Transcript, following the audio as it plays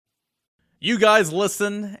You guys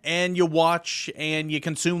listen and you watch and you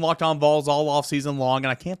consume Locked On Vols all off season long, and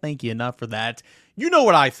I can't thank you enough for that. You know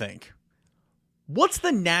what I think. What's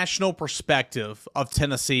the national perspective of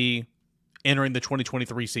Tennessee entering the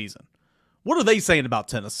 2023 season? What are they saying about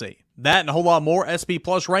Tennessee? That and a whole lot more. SP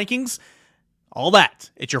Plus rankings, all that.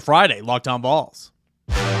 It's your Friday Locked On Vols.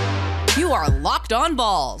 You are Locked On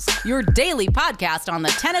Vols, your daily podcast on the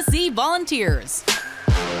Tennessee Volunteers.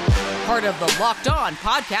 Part of the Locked On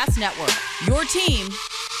Podcast Network, your team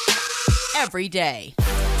every day.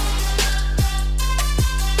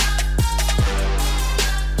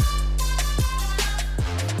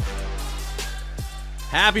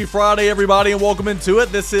 Happy Friday, everybody, and welcome into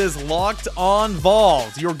it. This is Locked On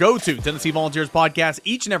Vols, your go-to Tennessee Volunteers podcast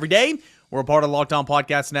each and every day. We're a part of the Locked On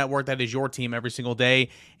Podcast Network. That is your team every single day.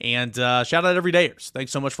 And shout out everydayers.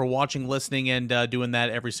 Thanks so much for watching, listening, and doing that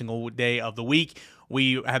every single day of the week.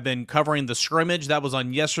 We have been covering the scrimmage. That was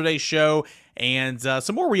on yesterday's show. And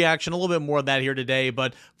some more reaction, a little bit more of that here today.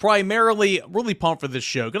 But primarily, really pumped for this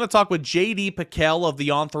show. Going to talk with J.D. Pickell of the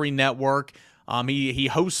On3 Network. He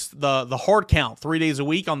hosts the Hard Count 3 days a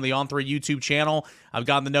week on the On3 YouTube channel. I've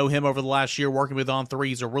gotten to know him over the last year working with On3.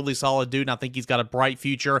 He's a really solid dude, and I think he's got a bright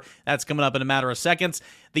future. That's coming up in a matter of seconds.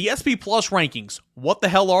 The SP Plus rankings, what the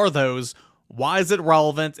hell are those? Why is it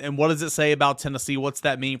relevant, and what does it say about Tennessee? What's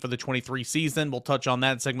that mean for the 23 season? We'll touch on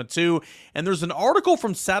that in segment 2. And there's an article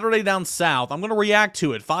from Saturday Down South. I'm going to react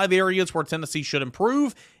to it. 5 areas where Tennessee should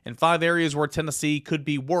improve and 5 areas where Tennessee could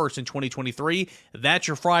be worse in 2023. That's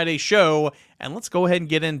your Friday show, and let's go ahead and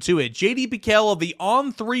get into it. J.D. Pickell of the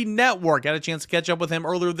On3 Network. Got a chance to catch up with him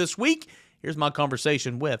earlier this week. Here's my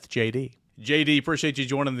conversation with J.D. JD, appreciate you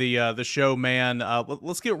joining the show, man.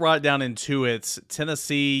 Let's get right down into it.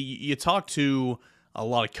 Tennessee, you talk to a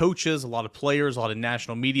lot of coaches, a lot of players, a lot of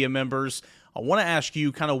national media members. I want to ask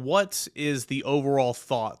you kind of what is the overall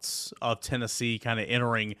thoughts of Tennessee kind of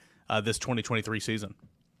entering this 2023 season?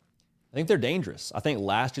 I think they're dangerous. I think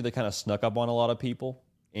last year they kind of snuck up on a lot of people,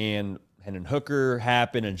 and Hendon Hooker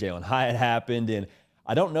happened and Jalen Hyatt happened, and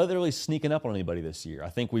I don't know they're really sneaking up on anybody this year. I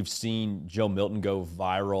think we've seen Joe Milton go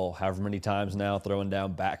viral however many times now, throwing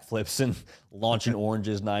down backflips and launching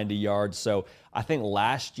oranges 90 yards. So I think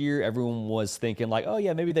last year everyone was thinking like, oh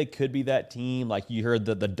yeah, maybe they could be that team. Like you heard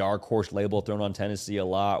the dark horse label thrown on Tennessee a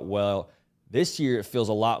lot. Well, this year it feels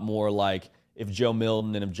a lot more like if Joe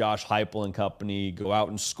Milton and if Josh Heupel and company go out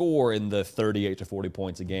and score in the 38 to 40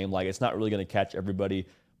 points a game, like it's not really going to catch everybody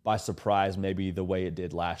by surprise maybe the way it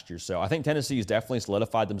did last year. So I think Tennessee has definitely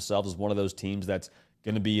solidified themselves as one of those teams that's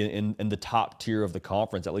going to be in the top tier of the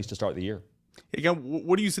conference, at least to start the year.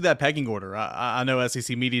 What do you see that pecking order? I know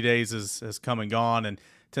SEC Media Days has come and gone, and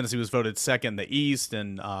Tennessee was voted second in the East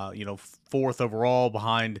and fourth overall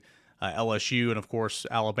behind LSU and, of course,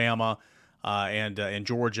 Alabama and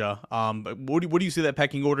Georgia. But what do you see that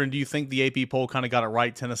pecking order, and do you think the AP poll kind of got it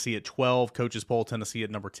right? Tennessee at 12, coaches poll Tennessee at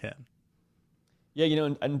number 10. Yeah,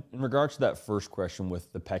 in regards to that first question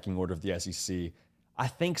with the pecking order of the SEC, I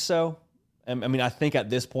think so. I mean, I think at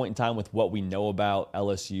this point in time with what we know about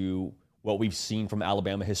LSU, what we've seen from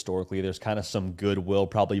Alabama historically, there's kind of some goodwill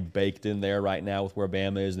probably baked in there right now with where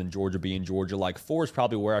Bama is and Georgia being Georgia. Like 4 is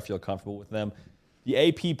probably where I feel comfortable with them. The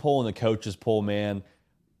AP poll and the coaches poll, man,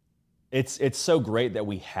 it's so great that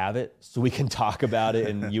we have it so we can talk about it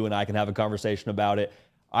and you and I can have a conversation about it.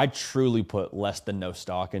 I truly put less than no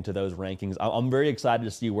stock into those rankings. I'm very excited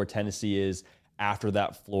to see where Tennessee is after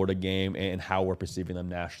that Florida game and how we're perceiving them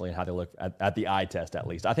nationally and how they look at the eye test at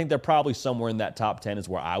least. I think they're probably somewhere in that top 10 is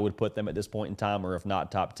where I would put them at this point in time, or if not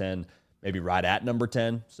top 10, maybe right at number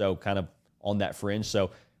 10, so kind of on that fringe. So,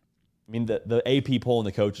 I mean, the AP poll and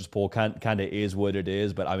the coaches poll kind of is what it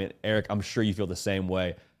is, but I mean, Eric, I'm sure you feel the same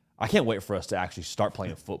way. I can't wait for us to actually start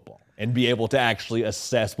playing football and be able to actually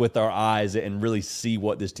assess with our eyes and really see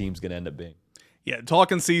what this team's going to end up being. Yeah,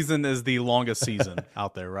 talking season is the longest season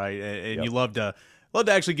out there, right? And yep. You love to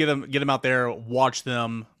actually get them out there, watch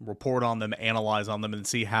them, report on them, analyze on them, and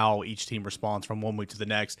see how each team responds from one week to the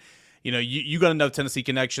next. You know, you got enough Tennessee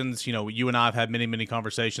connections. You know, you and I have had many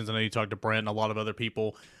conversations. I know you talked to Brent and a lot of other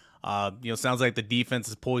people. Sounds like the defense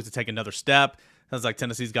is poised to take another step. Sounds like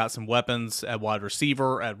Tennessee's got some weapons at wide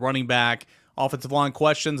receiver, at running back, offensive line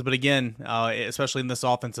questions. But again, especially in this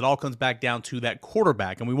offense, it all comes back down to that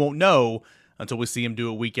quarterback. And we won't know until we see him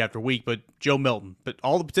do it week after week. But Joe Milton, but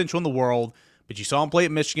all the potential in the world. But you saw him play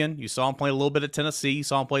at Michigan. You saw him play a little bit at Tennessee. You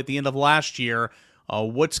saw him play at the end of last year.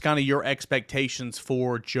 What's kind of your expectations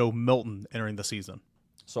for Joe Milton entering the season?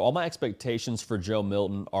 So all my expectations for Joe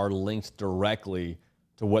Milton are linked directly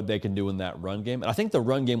to what they can do in that run game. And I think the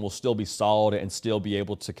run game will still be solid and still be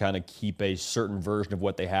able to kind of keep a certain version of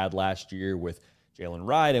what they had last year with Jalen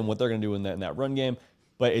Wright and what they're going to do in that run game.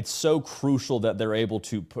 But it's so crucial that they're able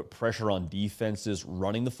to put pressure on defenses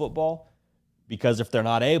running the football, because if they're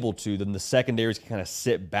not able to, then the secondaries can kind of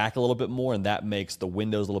sit back a little bit more, and that makes the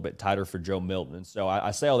windows a little bit tighter for Joe Milton. And so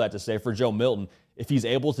I say all that to say, for Joe Milton, if he's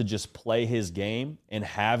able to just play his game and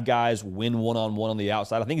have guys win one-on-one on the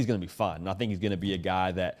outside, I think he's going to be fine. And I think he's going to be a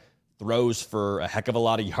guy that throws for a heck of a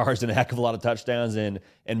lot of yards and a heck of a lot of touchdowns. And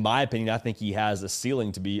in my opinion, I think he has a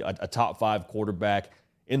ceiling to be a top 5 quarterback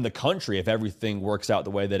in the country if everything works out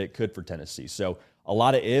the way that it could for Tennessee. So a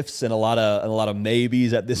lot of ifs and a lot of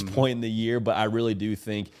maybes at this point in the year, but I really do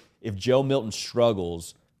think if Joe Milton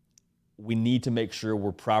struggles, we need to make sure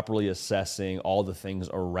we're properly assessing all the things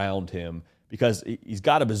around him, because he's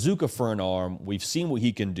got a bazooka for an arm. We've seen what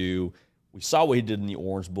he can do. We saw what he did in the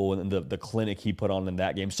Orange Bowl and the clinic he put on in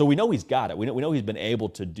that game. So we know he's got it. We know he's been able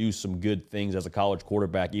to do some good things as a college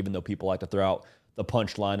quarterback, even though people like to throw out the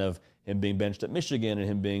punchline of him being benched at Michigan and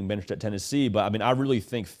him being benched at Tennessee. But, I mean, I really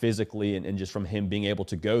think physically and just from him being able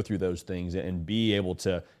to go through those things and be able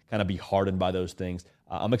to kind of be hardened by those things,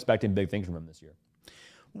 I'm expecting big things from him this year.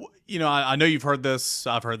 You know, I know you've heard this.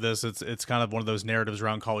 I've heard this. It's kind of one of those narratives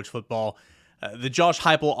around college football. The Josh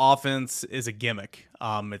Heupel offense is a gimmick.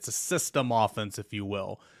 It's a system offense, if you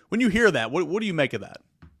will. When you hear that, what do you make of that?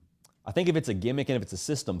 I think if it's a gimmick and if it's a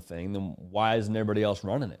system thing, then why isn't everybody else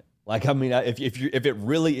running it? Like, I mean, if it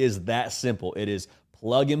really is that simple, it is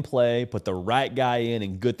plug and play, put the right guy in,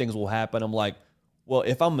 and good things will happen. I'm like, well,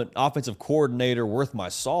 if I'm an offensive coordinator worth my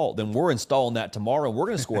salt, then we're installing that tomorrow, and we're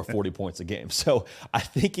going to score 40 points a game. So I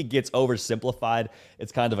think it gets oversimplified.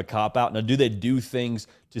 It's kind of a cop-out. Now, do they do things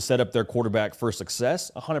to set up their quarterback for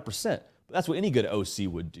success? 100%. But that's what any good OC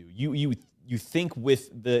would do. You think with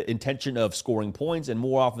the intention of scoring points, and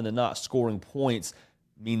more often than not, scoring points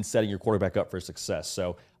means setting your quarterback up for success.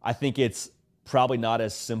 So I think it's probably not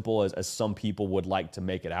as simple as some people would like to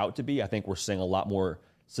make it out to be. I think we're seeing a lot more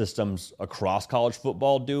systems across college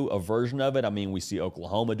football do a version of it. I mean, we see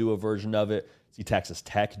Oklahoma do a version of it, see Texas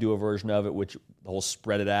Tech do a version of it, which the whole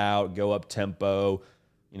spread it out, go up tempo,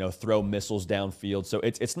 throw missiles downfield. So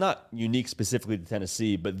it's not unique specifically to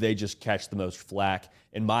Tennessee, but they just catch the most flack,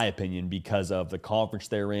 in my opinion, because of the conference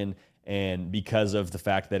they're in and because of the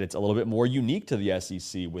fact that it's a little bit more unique to the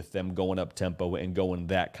SEC with them going up tempo and going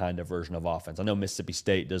that kind of version of offense. I know Mississippi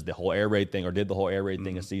State does the whole air raid thing, or did the whole air raid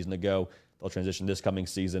thing a season ago. They'll transition this coming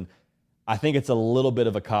season. I think it's a little bit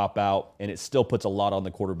of a cop-out, and it still puts a lot on the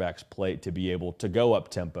quarterback's plate to be able to go up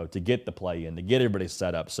tempo, to get the play in, to get everybody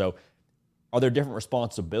set up. So are there different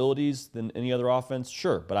responsibilities than any other offense?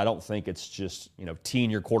 Sure, but I don't think it's just, teeing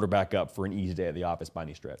your quarterback up for an easy day at the office by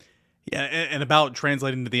any stretch. Yeah, and about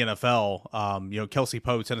translating to the NFL, Kelsey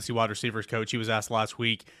Poe, Tennessee wide receivers coach, he was asked last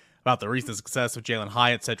week about the recent success of Jalen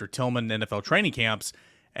Hyatt, Cedric Tillman in NFL training camps,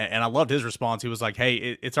 and I loved his response. He was like,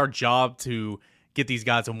 hey, it's our job to get these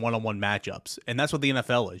guys in one-on-one matchups, and that's what the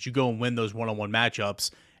NFL is. You go and win those one-on-one matchups,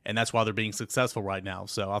 and that's why they're being successful right now.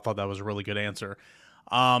 So I thought that was a really good answer.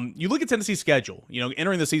 You look at Tennessee's schedule.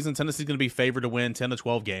 Entering the season, Tennessee's going to be favored to win 10 to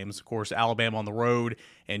 12 games. Of course, Alabama on the road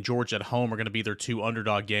and Georgia at home are going to be their 2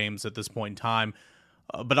 underdog games at this point in time.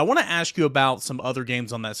 But I want to ask you about some other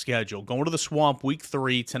games on that schedule. Going to the Swamp, Week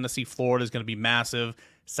 3, Tennessee, Florida is going to be massive.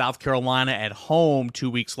 South Carolina at home 2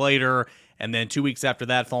 weeks later, and then 2 weeks after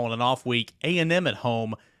that, following an off week, A&M at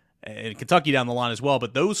home, and Kentucky down the line as well.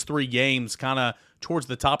 But those 3 games kind of towards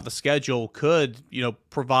the top of the schedule could,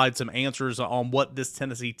 provide some answers on what this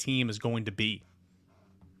Tennessee team is going to be.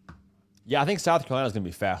 Yeah, I think South Carolina is going to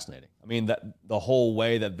be fascinating. I mean, the whole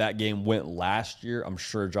way that game went last year, I'm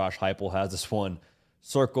sure Josh Heupel has this one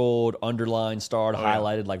circled, underlined, starred,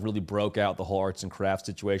 highlighted, like really broke out the whole arts and crafts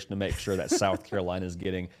situation to make sure that South Carolina is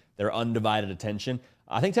getting their undivided attention.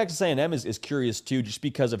 I think Texas A&M is curious too, just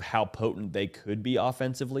because of how potent they could be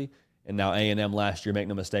offensively. And now A&M last year, make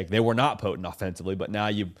no mistake, they were not potent offensively, but now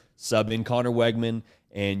you sub in Connor Wegman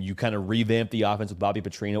and you kind of revamp the offense with Bobby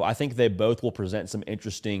Petrino. I think they both will present some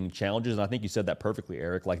interesting challenges, and I think you said that perfectly,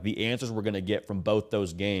 Eric. Like, the answers we're going to get from both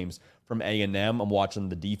those games, from A&M, I'm watching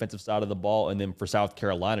the defensive side of the ball, and then for South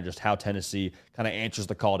Carolina, just how Tennessee kind of answers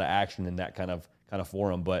the call to action in that kind of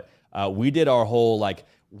forum. But we did our whole,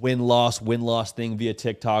 win-loss thing via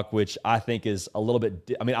TikTok, which I think is a little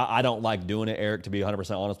bit I don't like doing it, Eric, to be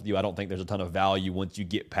 100% honest with you. I don't think there's a ton of value once you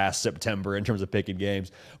get past September in terms of picking games.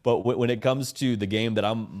 But when it comes to the game that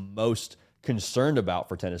I'm most concerned about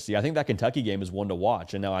for Tennessee, I think that Kentucky game is one to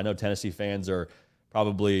watch. And now I know Tennessee fans are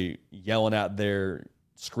probably yelling at their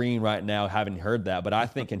screen right now, having heard that, but I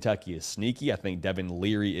think Kentucky is sneaky. I think Devin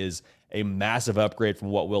Leary is a massive upgrade from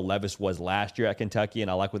what Will Levis was last year at Kentucky, and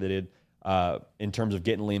I like what they did in terms of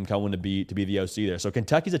getting Liam Cohen to be the OC there. So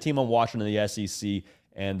Kentucky's a team I'm watching in the SEC,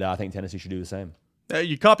 and I think Tennessee should do the same.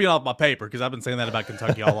 You're copying off my paper because I've been saying that about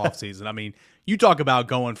Kentucky all offseason. I mean, you talk about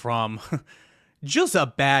going from just a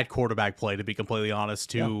bad quarterback play, to be completely honest,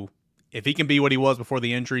 to if he can be what he was before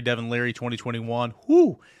the injury, Devin Leary, 2021.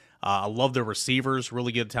 I love their receivers,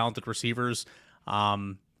 really good, talented receivers.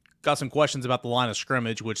 Got some questions about the line of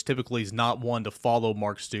scrimmage, which typically is not one to follow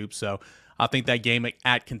Mark Stoops. So I think that game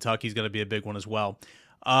at Kentucky is going to be a big one as well.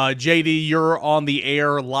 JD, you're on the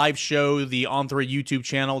air live show, the On3 YouTube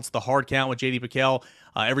channel. It's the Hard Count with JD Piquel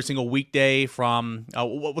every single weekday from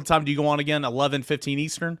what time do you go on again? 11:15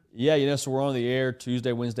 Eastern? Yeah, so we're on the air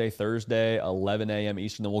Tuesday, Wednesday, Thursday, 11 a.m.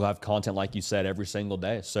 Eastern. Then we'll have content, like you said, every single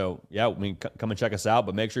day. So, yeah, I mean, come and check us out.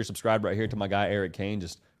 But make sure you subscribe right here to my guy, Eric Kane,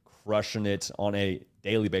 just crushing it on a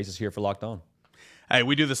daily basis here for Locked On. Hey,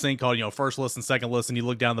 we do this thing called, first listen, second listen. You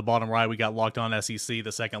look down the bottom right, we got Locked On SEC,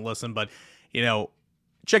 the second listen. But,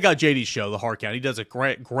 check out JD's show, The Hard Count. He does a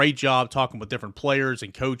great job talking with different players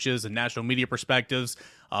and coaches and national media perspectives.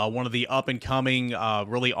 One of the up-and-coming,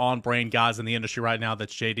 really on-brand guys in the industry right now,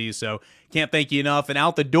 that's JD. So can't thank you enough. And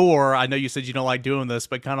out the door, I know you said you don't like doing this,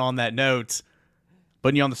 but kind of on that note,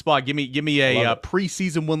 putting you on the spot, give me a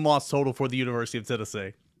preseason win-loss total for the University of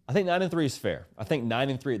Tennessee. I think 9-3 is fair. I think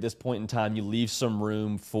 9-3 at this point in time, you leave some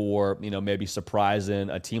room for, maybe surprising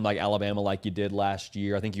a team like Alabama like you did last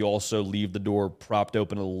year. I think you also leave the door propped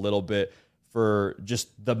open a little bit for just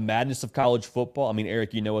the madness of college football. I mean,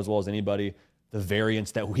 Eric, you know as well as anybody, the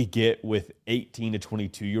variance that we get with 18 to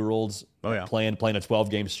 22-year-olds playing a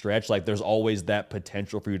 12-game stretch. Like, there's always that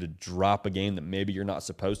potential for you to drop a game that maybe you're not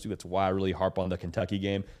supposed to. That's why I really harp on the Kentucky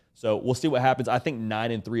game. So we'll see what happens. I think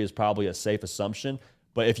 9-3 is probably a safe assumption.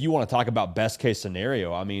 But if you want to talk about best-case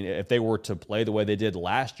scenario, I mean, if they were to play the way they did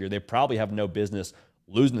last year, they probably have no business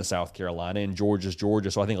losing to South Carolina, and Georgia's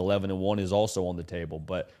Georgia, so I think 11-1 is also on the table.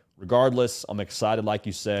 But regardless, I'm excited, like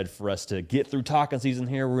you said, for us to get through talking season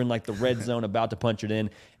here. We're in like the red zone, about to punch it in,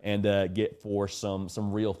 and get for some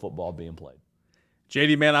real football being played.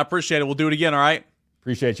 JD, man, I appreciate it. We'll do it again, all right?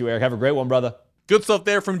 Appreciate you, Eric. Have a great one, brother. Good stuff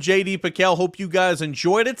there from JD Piquel. Hope you guys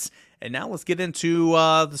enjoyed it. And now let's get into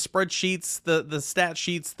the spreadsheets, the stat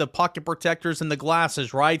sheets, the pocket protectors, and the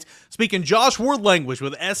glasses, right? Speaking Josh Ward language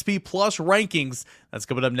with SP Plus rankings. That's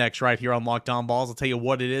coming up next right here on Locked On Balls. I'll tell you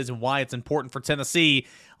what it is and why it's important for Tennessee.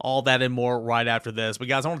 All that and more right after this. But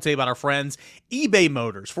guys, I want to tell you about our friends, eBay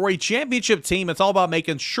Motors. For a championship team, it's all about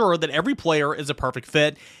making sure that every player is a perfect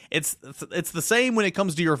fit. It's the same when it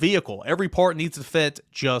comes to your vehicle. Every part needs to fit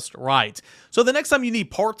just right. So the next time you need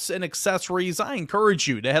parts and accessories, I encourage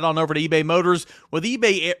you to head on over to eBay Motors. With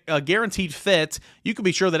eBay Guaranteed Fit, you can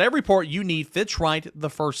be sure that every part you need fits right the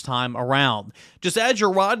first time around. Just add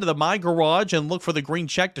your ride to the My Garage and look for the green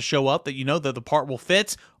check to show up that you know that the part will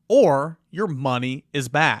fit, or your money is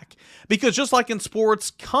back. Because just like in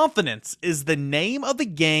sports, confidence is the name of the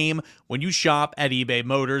game when you shop at eBay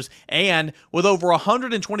Motors. And with over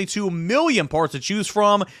 122 million parts to choose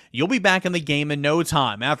from, you'll be back in the game in no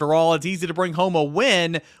time. After all, it's easy to bring home a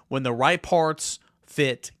win when the right parts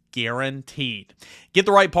fit, guaranteed. Get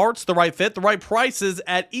the right parts, the right fit, the right prices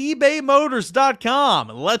at ebaymotors.com.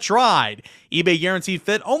 Let's ride. eBay Guaranteed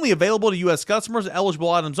Fit, only available to U.S. customers. Eligible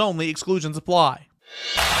items only. Exclusions apply.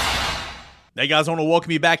 Hey guys, I want to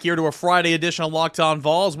welcome you back here to a Friday edition of Locked On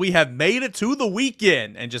Vols. We have made it to the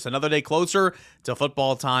weekend and just another day closer to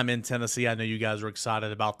football time in Tennessee. I know you guys are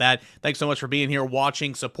excited about that. Thanks so much for being here,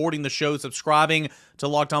 watching, supporting the show, subscribing to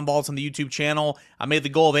Locked On Vols on the YouTube channel. I made the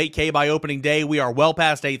goal of 8K by opening day. We are well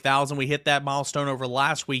past 8,000. We hit that milestone over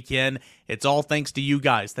last weekend. It's all thanks to you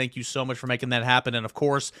guys. Thank you so much for making that happen. And of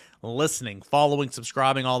course, listening, following,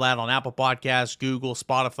 subscribing, all that on Apple Podcasts, Google,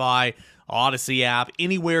 Spotify, Odyssey app,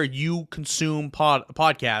 anywhere you consume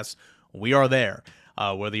podcasts, we are there,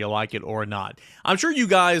 whether you like it or not. I'm sure you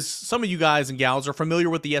guys, some of you guys and gals are familiar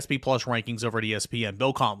with the SP Plus rankings over at ESPN.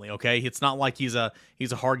 Bill Conley, okay? It's not like he's a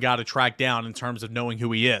hard guy to track down in terms of knowing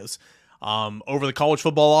who he is. Over the college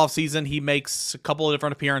football offseason, he makes a couple of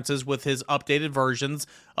different appearances with his updated versions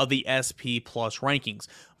of the SP Plus rankings.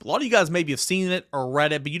 A lot of you guys maybe have seen it or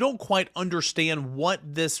read it, but you don't quite understand what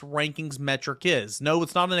this rankings metric is. No,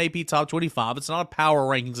 it's not an AP Top 25. It's not a power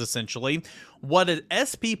rankings, essentially. What an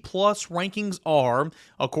SP Plus rankings are,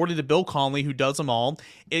 according to Bill Conley, who does them all,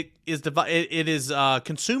 it is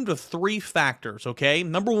consumed of three factors, okay?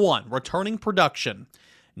 Number one, returning production.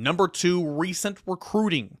 Number two, recent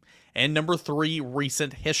recruiting. And number three,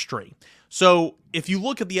 recent history. So if you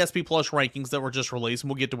look at the SP Plus rankings that were just released, and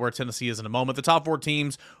we'll get to where Tennessee is in a moment, the top 4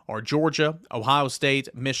 teams are Georgia, Ohio State,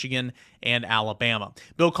 Michigan, and Alabama.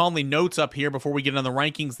 Bill Conley notes up here before we get into the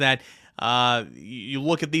rankings that you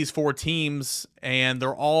look at these 4 teams, and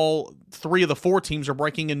they're all 3 of the 4 teams are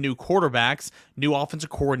breaking in new quarterbacks, new offensive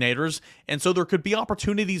coordinators, and so there could be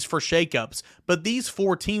opportunities for shakeups. But these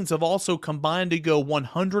 4 teams have also combined to go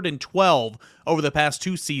 112 over the past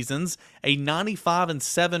 2 seasons, a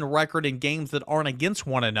 95-7 record in games that aren't against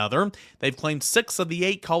one another. They've claimed 6 of the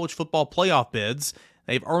 8 college football playoff bids.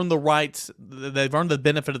 They've earned the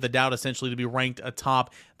benefit of the doubt, essentially, to be ranked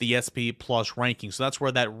atop the SP Plus ranking. So that's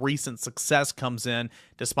where that recent success comes in,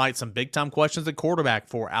 despite some big-time questions at quarterback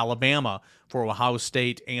for Alabama, for Ohio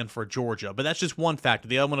State, and for Georgia. But that's just one factor.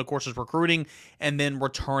 The other one, of course, is recruiting and then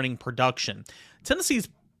returning production. Tennessee's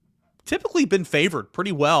typically been favored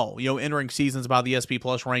pretty well, entering seasons by the SP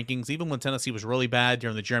Plus rankings, even when Tennessee was really bad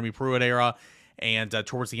during the Jeremy Pruitt era and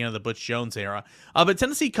towards the end of the Butch Jones era. But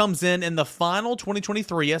Tennessee comes in the final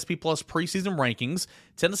 2023 SP Plus preseason rankings.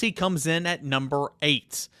 Tennessee comes in at number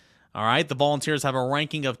 8. All right, the Volunteers have a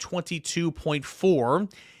ranking of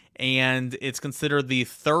 22.4, and it's considered the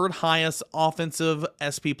 3rd highest offensive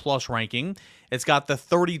SP Plus ranking. It's got the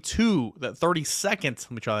 32nd,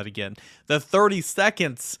 let me try that again, the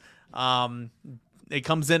 32nd, it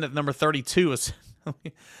comes in at number 32.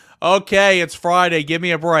 Okay, it's Friday. Give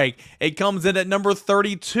me a break. It comes in at number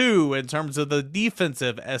 32 in terms of the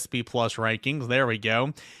defensive SP Plus rankings. There we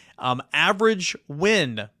go. Average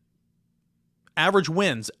wins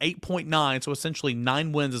 8.9, so essentially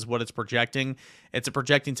 9 wins is what it's projecting. It's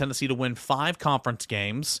projecting Tennessee to win 5 conference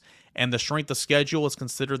games, and the strength of schedule is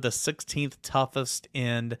considered the 16th toughest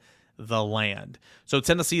in the land. So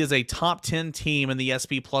Tennessee is a top 10 team in the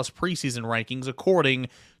SP Plus preseason rankings, according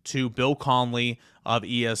to Bill Conley of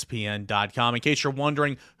ESPN.com. In case you're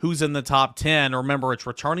wondering who's in the top 10, remember it's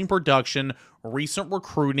returning production, recent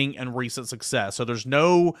recruiting, and recent success. So there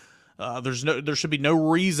should be no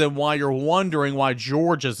reason why you're wondering why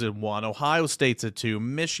Georgia's at 1, Ohio State's at 2,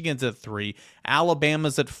 Michigan's at 3,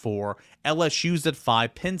 Alabama's at 4, LSU's at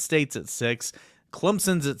 5, Penn State's at 6,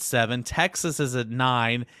 Clemson's at 7, Texas is at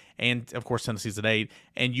 9, and of course Tennessee's at 8,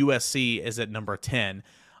 and USC is at number 10.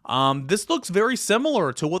 This looks very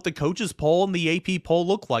similar to what the coaches poll and the AP poll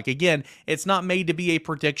look like. Again, it's not made to be a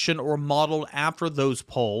prediction or modeled after those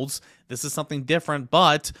polls. This is something different,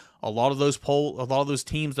 but a lot of those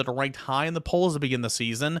teams that are ranked high in the polls to begin the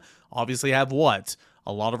season obviously have what?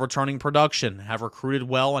 A lot of returning production, have recruited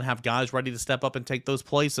well, and have guys ready to step up and take those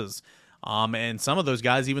places. And some of those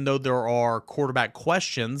guys, even though there are quarterback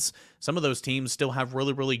questions, some of those teams still have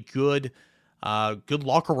really, really good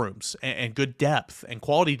locker rooms and good depth and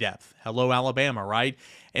quality depth. Hello, Alabama, right?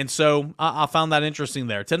 And so I found that interesting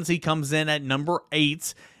there. Tennessee comes in at number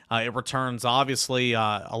 8. It returns, obviously,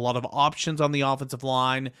 a lot of options on the offensive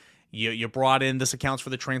line. You brought in, this accounts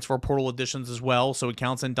for the transfer portal additions as well, so it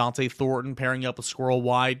counts in Dante Thornton pairing up with Squirrel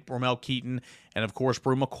White, Romel Keaton, and of course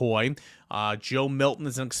Brew McCoy. Joe Milton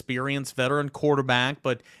is an experienced veteran quarterback,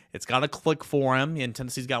 but it's got to click for him, and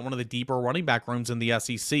Tennessee's got one of the deeper running back rooms in the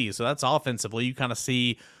SEC, so that's offensively. You kind of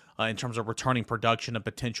see in terms of returning production and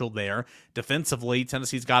potential there. Defensively,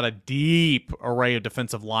 Tennessee's got a deep array of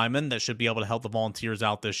defensive linemen that should be able to help the Volunteers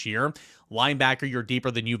out this year. Linebacker, you're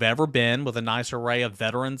deeper than you've ever been with a nice array of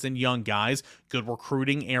veterans and young guys. Good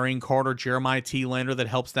recruiting, Arian Carter, Jeremiah T-Lander that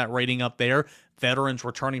helps that rating up there. Veterans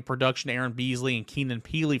returning production, Aaron Beasley and Keenan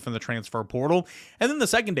Peely from the transfer portal. And then the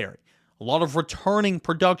secondary. A lot of returning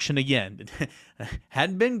production again.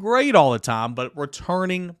 Hadn't been great all the time, but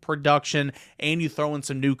returning production, and you throw in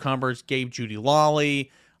some newcomers, Gabe Judy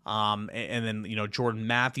Lawley, and then Jordan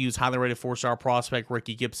Matthews, highly rated 4-star prospect,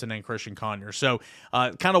 Ricky Gibson, and Christian Conyer. So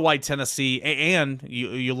kind of why Tennessee, and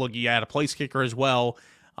you add a place kicker as well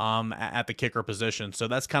at the kicker position. So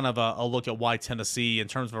that's kind of a look at why Tennessee, in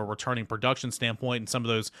terms of a returning production standpoint, and some of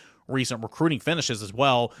those recent recruiting finishes as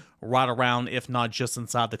well, right around, if not just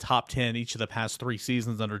inside the top 10 each of the past 3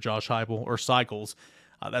 seasons under Josh Heupel or cycles.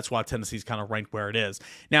 That's why Tennessee's kind of ranked where it is.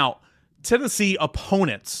 Now, Tennessee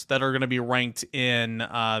opponents that are going to be ranked in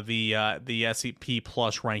the SEP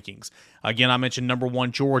Plus rankings. Again, I mentioned number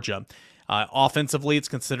 1, Georgia. Offensively, it's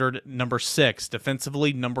considered number 6.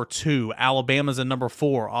 Defensively, number 2. Alabama's at number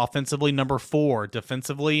 4. Offensively, number 4.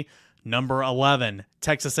 Defensively, number 11.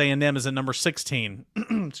 Texas A&M is at number 16.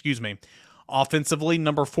 Excuse me. Offensively,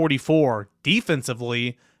 number 44.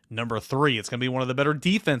 Defensively, number 3. It's going to be one of the better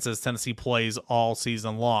defenses Tennessee plays all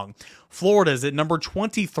season long. Florida is at number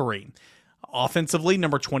 23. Offensively,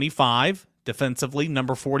 number 25. Defensively,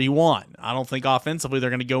 number 41. I don't think offensively they're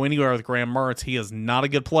going to go anywhere with Graham Mertz. He is not a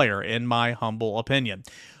good player, in my humble opinion.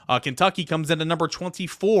 Kentucky comes in at number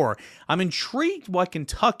 24. I'm intrigued why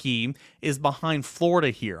Kentucky is behind Florida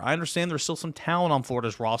here. I understand there's still some talent on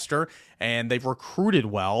Florida's roster, and they've recruited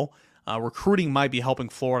well. Recruiting might be helping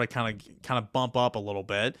Florida kind of bump up a little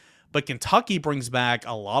bit. But Kentucky brings back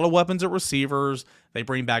a lot of weapons at receivers. They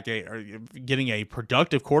bring back getting a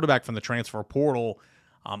productive quarterback from the transfer portal.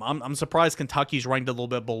 I'm surprised Kentucky's ranked a little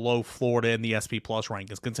bit below Florida in the SP Plus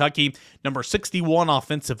rankings. Kentucky, number 61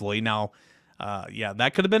 offensively. Now,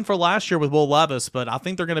 that could have been for last year with Will Levis, but I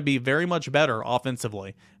think they're going to be very much better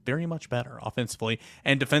offensively. Very much better offensively.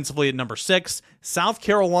 And defensively at number 6. South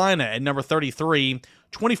Carolina at number 33.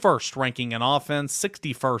 21st ranking in offense,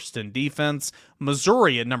 61st in defense.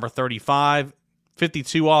 Missouri at number 35,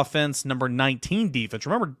 52 offense, number 19 defense.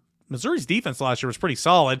 Remember, Missouri's defense last year was pretty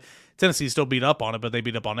solid. Tennessee still beat up on it, but they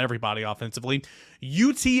beat up on everybody offensively.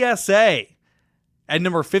 UTSA at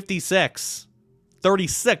number 56,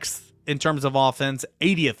 36th in terms of offense,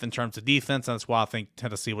 80th in terms of defense. That's why I think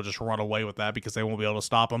Tennessee will just run away with that because they won't be able to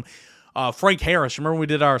stop them. Frank Harris, remember when we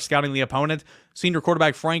did our scouting the opponent? Senior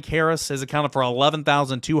quarterback Frank Harris has accounted for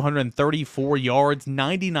 11,234 yards,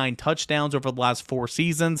 99 touchdowns over the last 4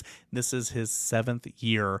 seasons. This is his 7th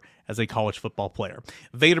year as a college football player.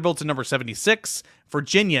 Vanderbilt's at number 76,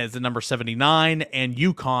 Virginia is at number 79, and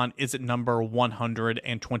UConn is at number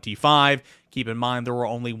 125. Keep in mind there were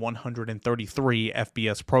only 133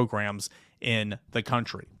 FBS programs in the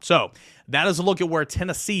country. So that is a look at where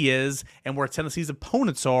Tennessee is and where Tennessee's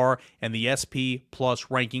opponents are in the SP Plus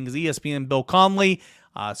rankings. ESPN Bill Conley,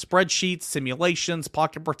 spreadsheets, simulations,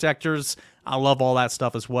 pocket protectors. I love all that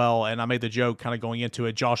stuff as well. And I made the joke kind of going into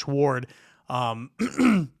it. Josh Ward,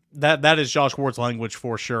 that is Josh Ward's language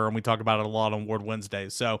for sure. And we talk about it a lot on Ward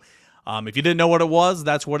Wednesdays. So if you didn't know what it was,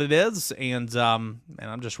 that's what it is. And I'm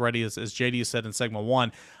just ready, as JD said in segment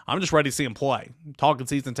 1, I'm just ready to see him play. Talking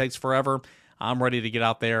season takes forever. I'm ready to get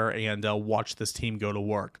out there and watch this team go to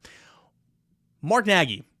work. Mark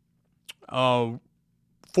Nagy, former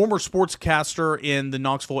sportscaster in the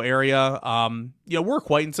Knoxville area. We're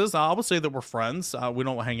acquaintances. I would say that we're friends. We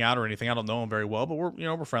don't hang out or anything. I don't know him very well, but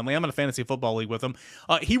we're friendly. I'm in a fantasy football league with him.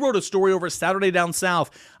 He wrote a story over at Saturday Down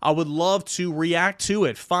South. I would love to react to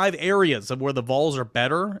it. 5 areas of where the Vols are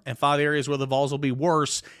better and 5 areas where the Vols will be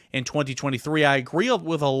worse in 2023. I agree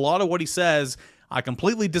with a lot of what he says. I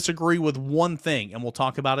completely disagree with one thing, and we'll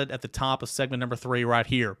talk about it at the top of segment number 3 right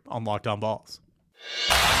here on Locked On Vols.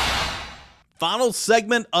 Final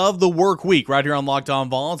segment of the work week right here on Locked On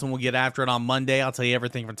Vols, and we'll get after it on Monday. I'll tell you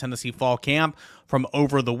everything from Tennessee fall camp from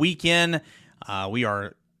over the weekend.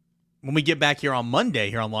 When we get back here on Monday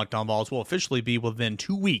here on Locked On Vols, we'll officially be within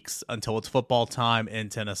 2 weeks until it's football time in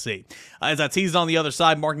Tennessee. As I teased on the other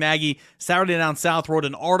side, Mark Nagy, Saturday Down South, wrote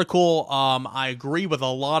an article. I agree with a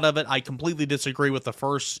lot of it. I completely disagree with the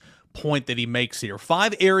first point that he makes here.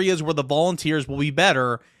 5 areas where the Volunteers will be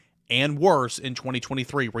better and worse in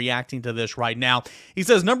 2023, reacting to this right now. He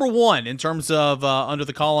says, number 1, in terms of under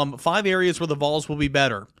the column, 5 areas where the Vols will be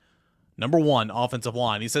better. Number 1, offensive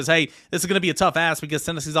line. He says, hey, this is going to be a tough ask because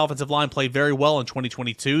Tennessee's offensive line played very well in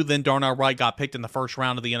 2022. Then Darnell Wright got picked in the first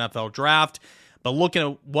round of the NFL draft. But looking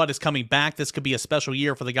at what is coming back, this could be a special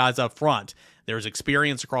year for the guys up front. There's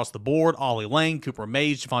experience across the board. Ollie Lane, Cooper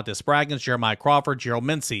Mays, Javonte Spraggins, Jeremiah Crawford, Gerald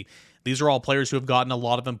Mincy. These are all players who have gotten a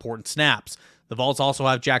lot of important snaps. The Vols also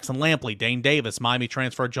have Jackson Lampley, Dane Davis, Miami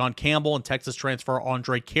transfer John Campbell, and Texas transfer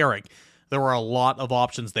Andre Carrick. There are a lot of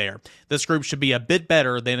options there. This group should be a bit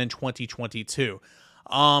better than in 2022.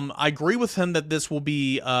 I agree with him that this will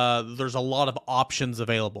be, there's a lot of options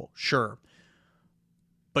available, sure.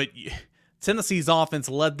 But Tennessee's offense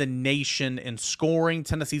led the nation in scoring.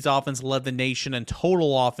 Tennessee's offense led the nation in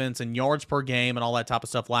total offense and yards per game and all that type of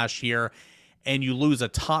stuff last year. And you lose a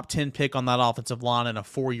top 10 pick on that offensive line and a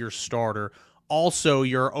 4-year starter. Also,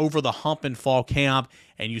 you're over the hump in fall camp,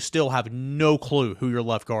 and you still have no clue who your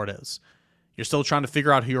left guard is. You're still trying to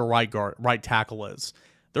figure out who your right tackle is.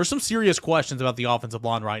 There's some serious questions about the offensive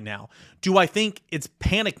line right now. Do I think it's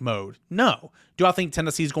panic mode? No. Do I think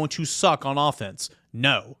Tennessee's going to suck on offense?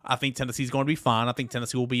 No. I think Tennessee's going to be fine. I think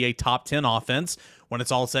Tennessee will be a top 10 offense when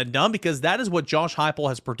it's all said and done because that is what Josh Heupel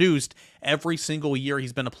has produced every single year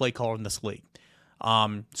he's been a play caller in this league.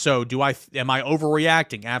 So am I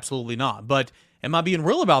overreacting? Absolutely not. But am I being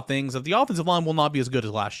real about things that the offensive line will not be as good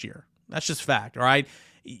as last year? That's just fact, all right?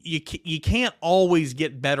 You can't always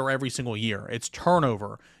get better every single year. It's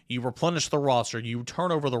turnover. You replenish the roster. You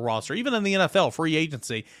turn over the roster. Even in the NFL, free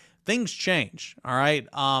agency, things change, all right?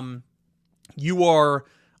 You are,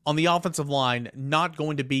 on the offensive line, not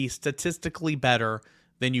going to be statistically better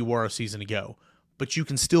than you were a season ago. but you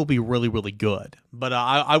can still be really, really good. But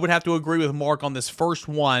I would have to agree with Mark on this first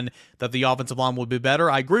one that the offensive line will be better.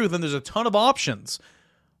 I agree with him. There's a ton of options,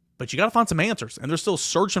 but you got to find some answers, and they're still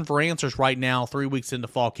searching for answers right now, 3 weeks into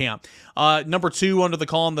fall camp. Number 2 under the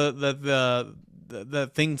column,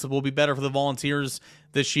 the things that will be better for the Volunteers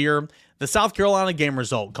this year. The South Carolina game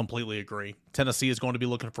result, completely agree. Tennessee is going to be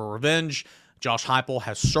looking for revenge. Josh Heupel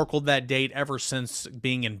has circled that date ever since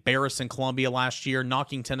being embarrassed in Columbia last year,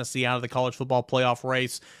 knocking Tennessee out of the college football playoff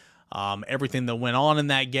race. Everything that went on in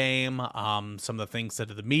that game, some of the things said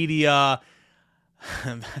to the media.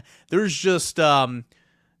 There's just,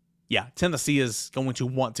 Tennessee is going to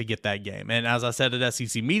want to get that game. And as I said at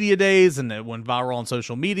SEC Media Days, and it went viral on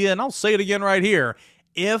social media, and I'll say it again right here,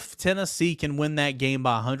 if Tennessee can win that game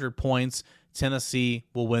by 100 points, Tennessee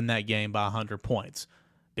will win that game by 100 points.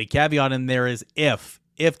 Big caveat in there is if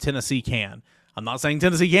Tennessee can. I'm not saying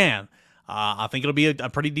Tennessee can. I think it'll be a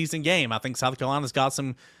pretty decent game. I think South Carolina's got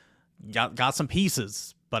some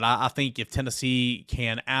pieces, but I think if Tennessee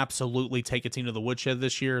can absolutely take a team to the woodshed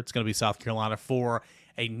this year, it's going to be South Carolina for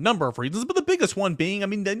a number of reasons. But the biggest one being,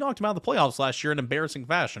 they knocked them out of the playoffs last year in embarrassing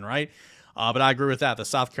fashion, right? But I agree with that. The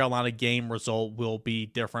South Carolina game result will be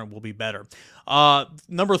different, will be better.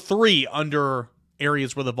 Number 3 under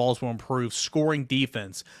areas where the Vols will improve, scoring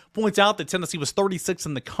defense. Points out that Tennessee was 36th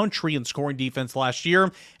in the country in scoring defense last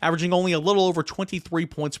year, averaging only a little over 23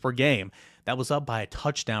 points per game. That was up by a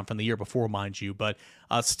touchdown from the year before, mind you, but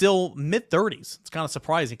still mid-30s. It's kind of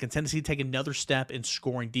surprising. Can Tennessee take another step in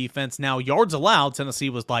scoring defense? Now, yards allowed,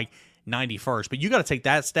 Tennessee was like 91st, but you got to take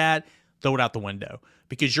that stat, throw it out the window,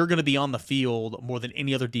 because you're going to be on the field more than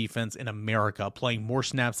any other defense in America, playing more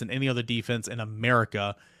snaps than any other defense in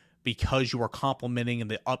America, because you are complementing in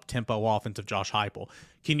the up-tempo offense of Josh Heupel.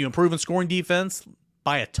 Can you improve in scoring defense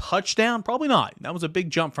by a touchdown? Probably not. That was a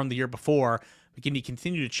big jump from the year before. But can you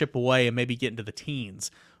continue to chip away and maybe get into the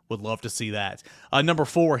teens? Would love to see that. Number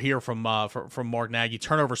 4 here from Mark Nagy.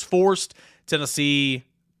 Turnovers forced. Tennessee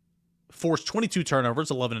forced 22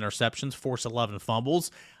 turnovers, 11 interceptions, forced 11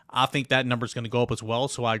 fumbles. I think that number is going to go up as well,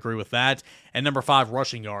 so I agree with that. And number 5,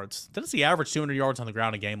 rushing yards. Tennessee averaged 200 yards on the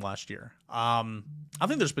ground a game last year. I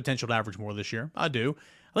think there's potential to average more this year. I do.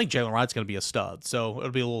 I think Jalen Wright's going to be a stud, so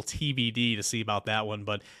it'll be a little TBD to see about that one,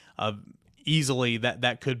 but easily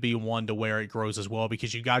that could be one to where it grows as well,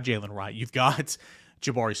 because you've got Jalen Wright, you've got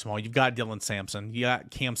Jabari Small, you've got Dylan Sampson, you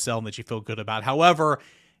got Cam Selton that you feel good about. However,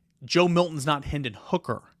 Joe Milton's not Hendon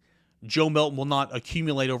Hooker. Joe Milton will not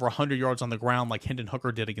accumulate over 100 yards on the ground like Hendon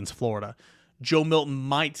Hooker did against Florida. Joe Milton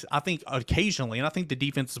might, I think, occasionally, and I think the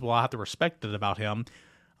defenses will have to respect it about him,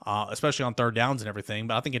 especially on third downs and everything,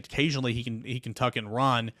 but I think occasionally he can tuck and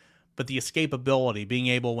run. But the escapability, being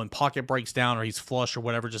able, when pocket breaks down or he's flush or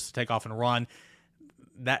whatever, just to take off and run,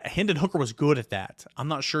 that Hendon Hooker was good at that. I'm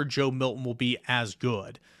not sure Joe Milton will be as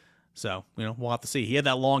good. So, we'll have to see. He had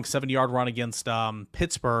that long 70-yard run against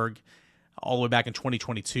Pittsburgh all the way back in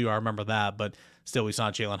 2022. I remember that, but still we saw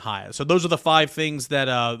Jalen Hyatt. So those are the 5 things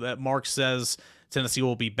that Mark says Tennessee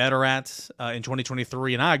will be better at in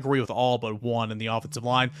 2023, and I agree with all but one in the offensive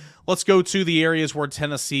line. Let's go to the areas where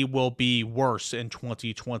Tennessee will be worse in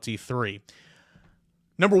 2023.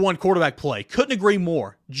 Number 1, quarterback play. Couldn't agree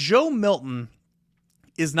more. Joe Milton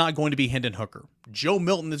is not going to be Hendon Hooker. Joe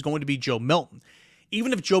Milton is going to be Joe Milton.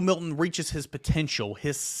 Even if Joe Milton reaches his potential,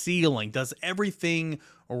 his ceiling, does everything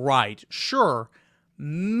right, sure,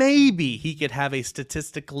 maybe he could have a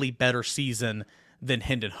statistically better season than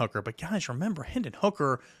Hendon Hooker. But guys, remember, Hendon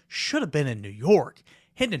Hooker should have been in New York.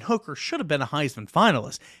 Hendon Hooker should have been a Heisman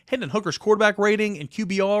finalist. Hendon Hooker's quarterback rating and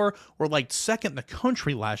QBR were like second in the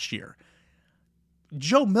country last year.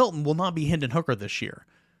 Joe Milton will not be Hendon Hooker this year.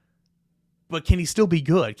 But can he still be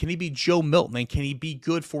good? Can he be Joe Milton? And can he be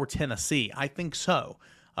good for Tennessee? I think so.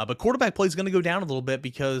 But quarterback play is going to go down a little bit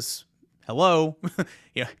because, hello,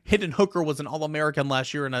 Hendon Hooker was an All-American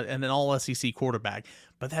last year and an All-SEC quarterback.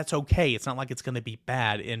 But that's okay. It's not like it's going to be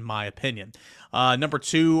bad, in my opinion. Number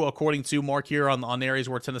 2, according to Mark here, on areas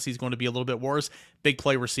where Tennessee is going to be a little bit worse, big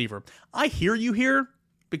play receiver. I hear you here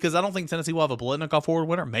because I don't think Tennessee will have a Biletnikoff Award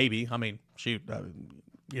winner. Maybe. In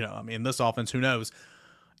this offense, who knows?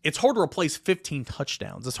 It's hard to replace 15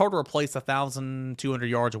 touchdowns. It's hard to replace 1,200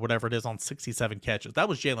 yards or whatever it is on 67 catches. That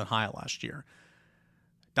was Jalen Hyatt last year.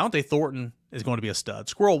 Dante Thornton is going to be a stud.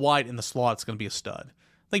 Squirrel White in the slot is going to be a stud.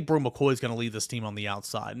 I think Brew McCoy is going to lead this team on the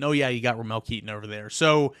outside. No, yeah, you got Ramel Keaton over there.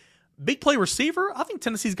 So, big play receiver, I think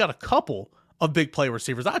Tennessee's got a couple of big play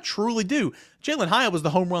receivers. I truly do. Jalen Hyatt was the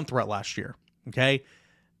home run threat last year, okay?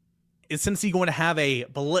 Is Tennessee going to have a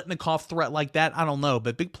Biletnikoff threat like that? I don't know.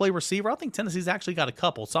 But big play receiver, I think Tennessee's actually got a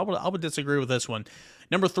couple. So I would disagree with this one.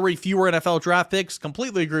 Number 3, fewer NFL draft picks.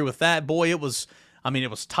 Completely agree with that. Boy, it was I mean,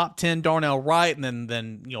 it was top 10 Darnell Wright, and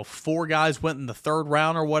then 4 guys went in the 3rd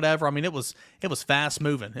round or whatever. I mean, it was fast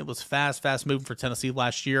moving. It was fast moving for Tennessee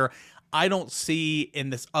last year. I don't see in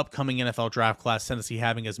this upcoming NFL draft class Tennessee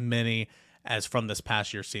having as many as from this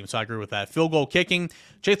past year's team. So I agree with that. Field goal kicking.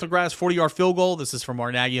 Chase McGrath's 40-yard field goal. This is from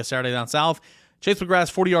Martin Nagy of Saturday Down South. Chase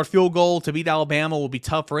McGrath's 40-yard field goal to beat Alabama will be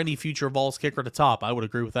tough for any future Vols kicker to top. I would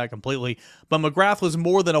agree with that completely. But McGrath was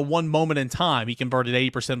more than a one moment in time. He converted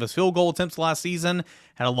 80% of his field goal attempts last season,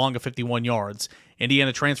 had a long of 51 yards.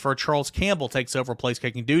 Indiana transfer Charles Campbell takes over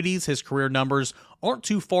place-kicking duties. His career numbers aren't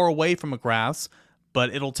too far away from McGrath's,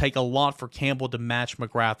 but it'll take a lot for Campbell to match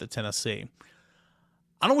McGrath at Tennessee.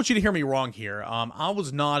 I don't want you to hear me wrong here. I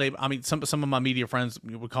was not some of my media friends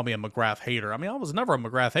would call me a McGrath hater. I mean, I was never a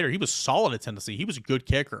McGrath hater. He was solid at Tennessee. He was a good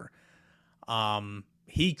kicker.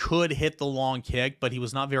 He could hit the long kick, but he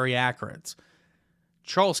was not very accurate.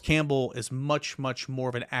 Charles Campbell is much, much more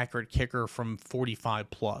of an accurate kicker from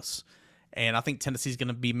 45 plus. And I think Tennessee's going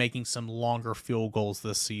to be making some longer field goals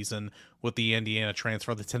this season with the Indiana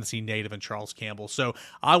transfer, the Tennessee native, and Charles Campbell. So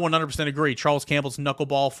I 100% agree. Charles Campbell's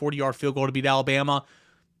knuckleball 40-yard field goal to beat Alabama.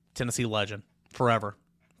 Tennessee legend forever.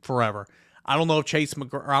 I don't know if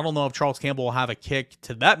Charles Campbell will have a kick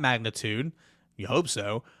to that magnitude. You hope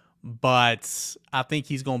so, but I think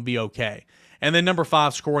he's going to be okay. And then number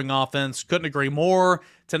 5, scoring offense. Couldn't agree more.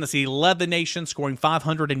 Tennessee led the nation, scoring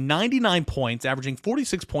 599 points, averaging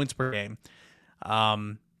 46 points per game.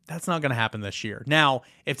 That's not going to happen this year. Now,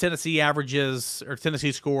 if Tennessee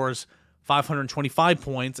scores 525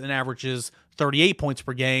 points and averages 38 points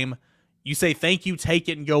per game, you say thank you, take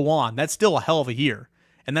it, and go on. That's still a hell of a year.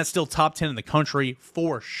 And that's still top 10 in the country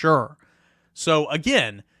for sure. So,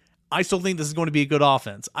 again, I still think this is going to be a good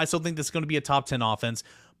offense. I still think this is going to be a top 10 offense.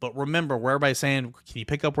 But remember, where everybody's saying, can you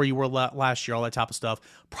pick up where you were last year, all that type of stuff?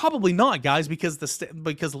 Probably not, guys,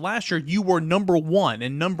 because last year you were number one,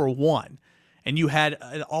 and you had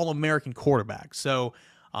an All-American quarterback. So,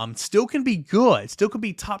 still can be good. Still could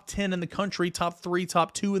be top 10 in the country, top 3,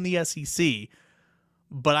 top 2 in the SEC.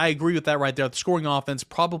 But I agree with that right there. The scoring offense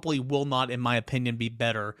probably will not, in my opinion, be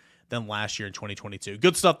better than last year in 2022.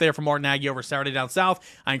 Good stuff there from Martin Nagy over Saturday Down South.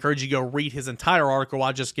 I encourage you to go read his entire article.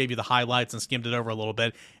 I just gave you the highlights and skimmed it over a little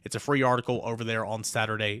bit. It's a free article over there on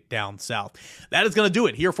Saturday Down South. That is going to do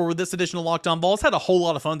it here for this edition of Locked On Vols. Had a whole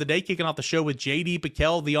lot of fun today, kicking off the show with JD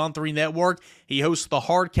Piquel of the On3 Network. He hosts the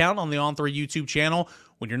Hard Count on the On3 YouTube channel.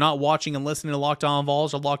 When you're not watching and listening to Locked On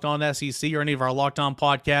Vols or Locked On SEC or any of our Locked On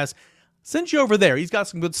podcasts, send you over there. He's got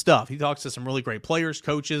some good stuff. He talks to some really great players,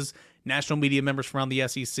 coaches, national media members from around the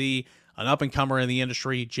SEC, an up-and-comer in the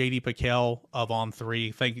industry, JD Piquel of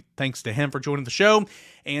On3. Thanks to him for joining the show.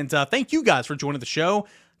 And thank you guys for joining the show,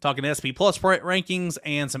 talking SP Plus rankings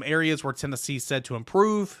and some areas where Tennessee said to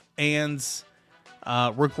improve and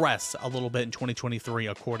regress a little bit in 2023,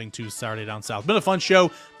 according to Saturday Down South. Been a fun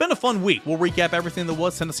show. Been a fun week. We'll recap everything that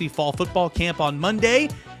was Tennessee Fall Football Camp on Monday.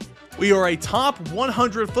 We are a top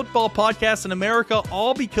 100 football podcast in America,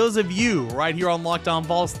 all because of you, right here on Locked On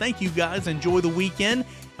Vols. Thank you, guys. Enjoy the weekend,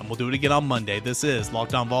 and we'll do it again on Monday. This is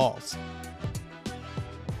Locked On Vols.